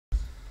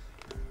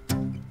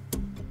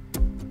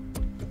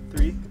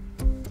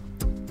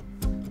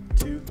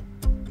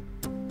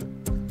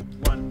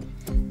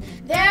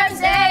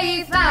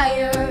holy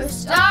fire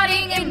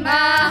starting in my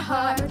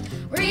heart,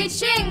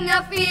 reaching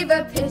a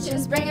fever pitch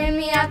and bringing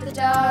me out the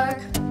dark.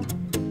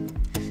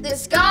 The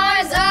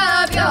scars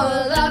of your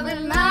love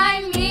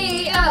remind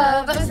me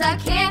of us. I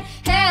can't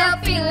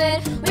help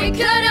feeling we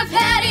could have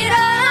had it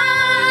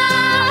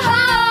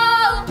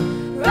all,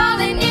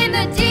 rolling in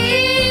the deep.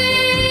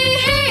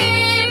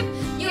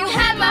 You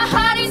had my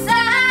heart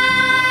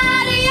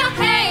inside of your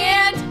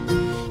hand,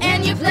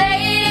 and you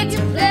played it, you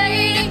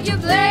played it, you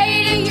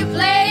played it, you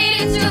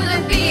played it to the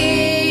beat.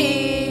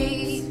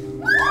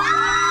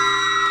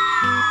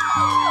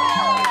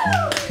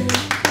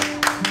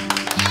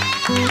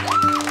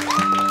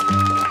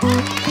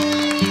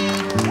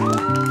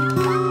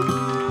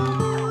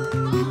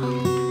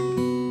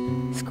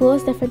 School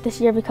is different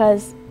this year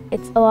because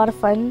it's a lot of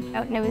fun.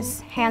 And it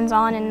was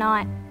hands-on and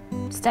not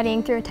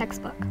studying through a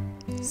textbook.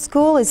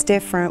 School is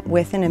different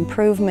with an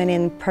improvement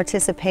in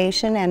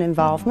participation and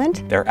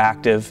involvement. They're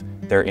active,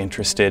 they're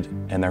interested,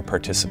 and they're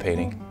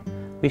participating.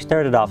 We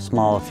started off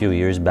small a few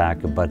years back,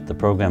 but the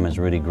program has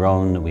really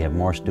grown. We have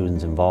more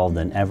students involved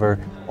than ever.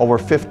 Over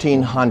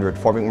 1,500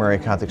 Fort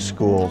MacMurray Catholic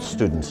School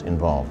students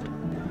involved.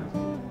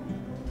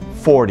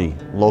 40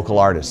 local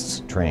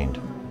artists trained.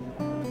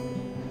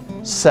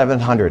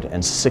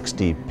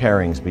 760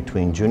 pairings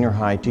between junior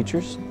high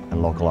teachers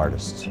and local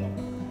artists.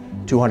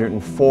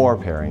 204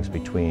 pairings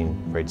between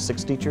grade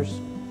 6 teachers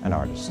and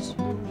artists.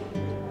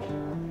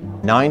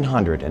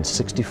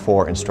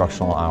 964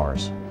 instructional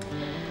hours.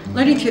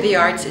 Learning Through the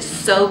Arts is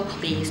so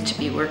pleased to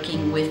be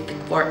working with the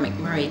Fort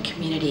MacMurray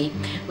community.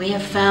 We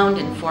have found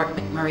in Fort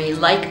MacMurray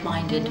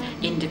like-minded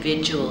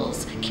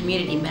individuals,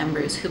 community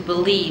members who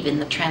believe in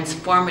the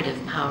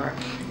transformative power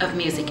of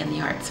music and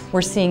the arts.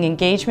 We're seeing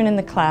engagement in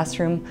the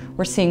classroom,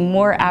 we're seeing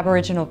more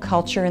Aboriginal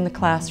culture in the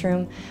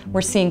classroom,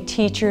 we're seeing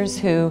teachers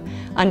who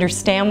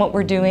understand what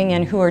we're doing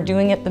and who are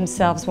doing it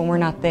themselves when we're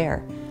not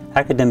there.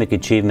 Academic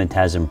achievement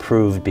has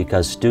improved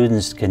because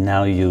students can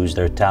now use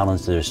their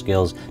talents, their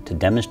skills to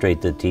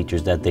demonstrate to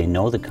teachers that they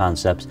know the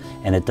concepts,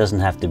 and it doesn't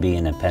have to be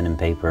in a pen and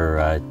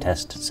paper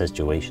test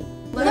situation.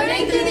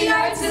 Learning Through the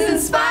Arts is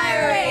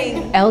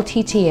inspiring.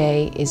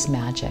 LTTA is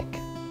magic.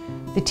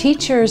 The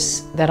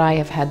teachers that I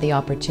have had the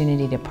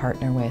opportunity to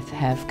partner with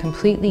have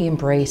completely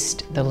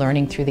embraced the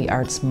Learning Through the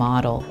Arts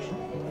model.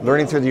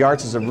 Learning Through the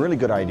Arts is a really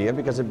good idea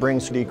because it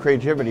brings the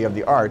creativity of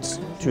the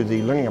arts to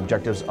the learning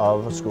objectives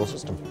of a school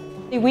system.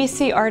 We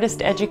see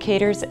artist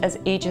educators as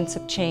agents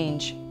of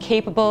change,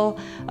 capable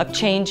of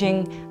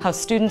changing how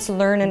students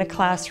learn in a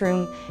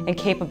classroom and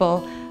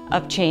capable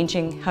of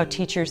changing how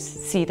teachers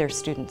see their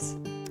students.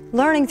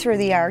 Learning Through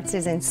the Arts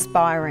is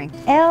inspiring.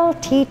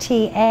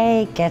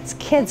 LTTA gets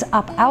kids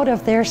up out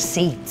of their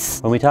seats.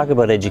 When we talk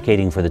about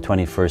educating for the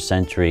 21st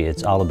century,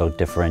 it's all about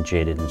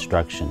differentiated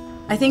instruction.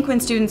 I think when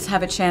students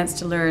have a chance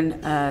to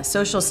learn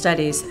social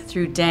studies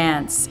through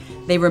dance,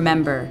 they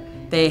remember,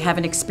 they have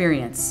an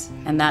experience,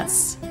 and that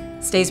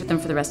stays with them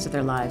for the rest of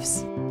their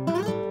lives.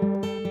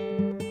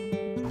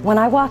 When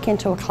I walk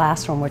into a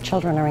classroom where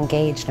children are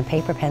engaged in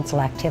paper pencil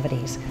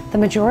activities, the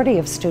majority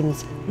of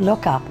students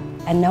look up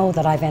and know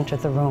that I've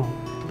entered the room.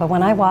 But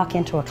when I walk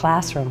into a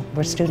classroom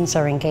where students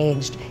are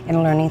engaged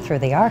in Learning Through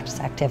the Arts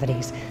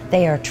activities,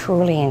 they are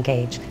truly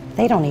engaged.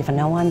 They don't even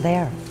know I'm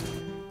there.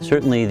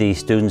 Certainly the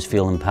students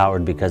feel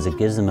empowered because it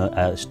gives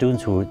them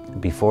students who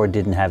before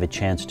didn't have a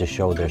chance to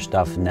show their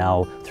stuff.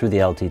 Now through the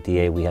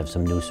LTTA we have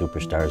some new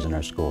superstars in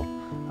our school.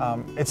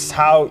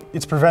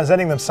 It's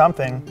presenting them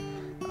something,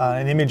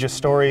 an image, a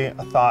story,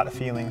 a thought, a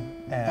feeling,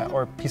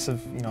 or a piece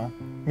of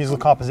musical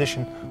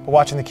composition, but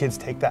watching the kids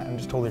take that and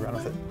just totally run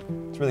with it.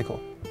 It's really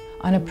cool.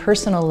 On a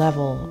personal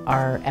level,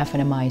 our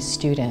FNMI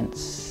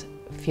students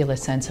feel a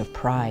sense of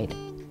pride.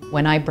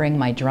 When I bring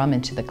my drum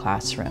into the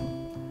classroom,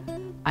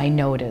 I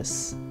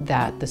notice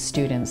that the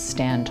students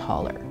stand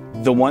taller.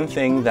 The one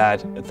thing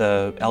that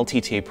the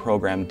LTTA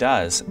program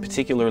does,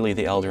 particularly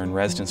the Elder in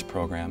Residence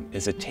program,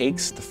 is it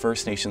takes the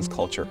First Nations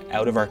culture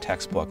out of our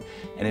textbook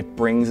and it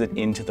brings it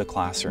into the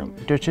classroom.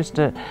 There's just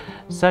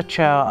such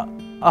a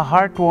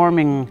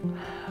heartwarming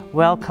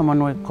welcome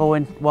when we go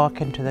and walk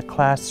into the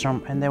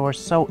classroom, and they were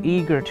so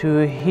eager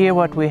to hear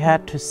what we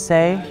had to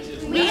say.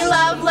 We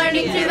love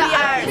Learning Through the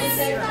Arts.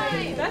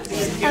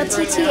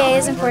 LTTA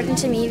is important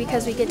to me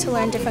because we get to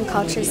learn different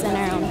cultures than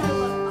our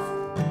own.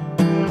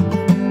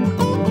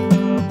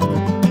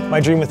 My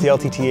dream with the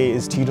LTTA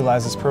is to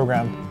utilize this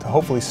program to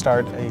hopefully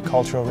start a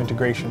culture of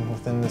integration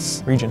within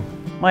this region.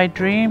 My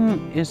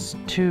dream is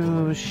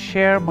to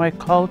share my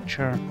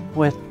culture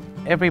with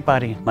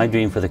everybody. My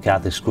dream for the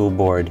Catholic School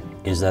Board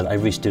is that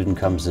every student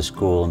comes to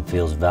school and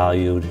feels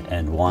valued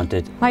and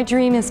wanted. My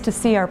dream is to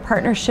see our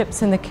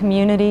partnerships in the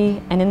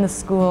community and in the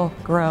school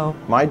grow.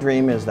 My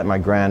dream is that my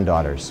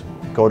granddaughters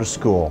go to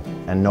school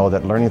and know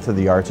that Learning Through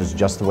the Arts is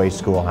just the way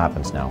school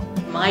happens now.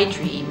 My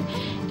dream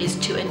is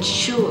to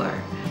ensure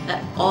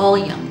that all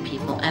young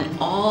people and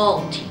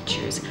all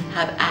teachers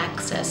have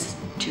access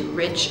to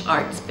rich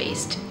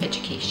arts-based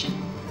education.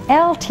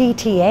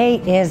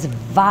 LTTA is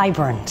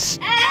vibrant.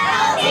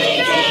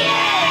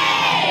 LTTA!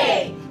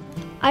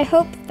 I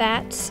hope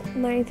that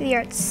Learning Through the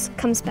Arts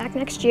comes back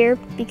next year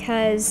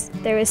because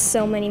there was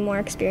so many more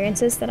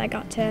experiences that I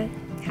got to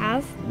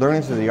have.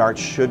 Learning Through the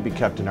Arts should be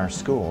kept in our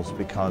schools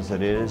because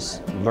it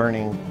is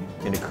learning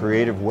in a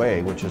creative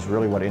way, which is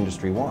really what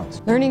industry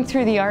wants. Learning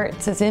Through the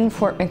Arts is in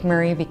Fort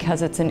MacMurray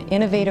because it's an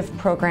innovative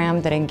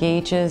program that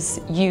engages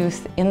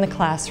youth in the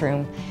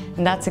classroom,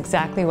 and that's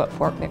exactly what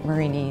Fort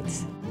MacMurray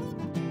needs.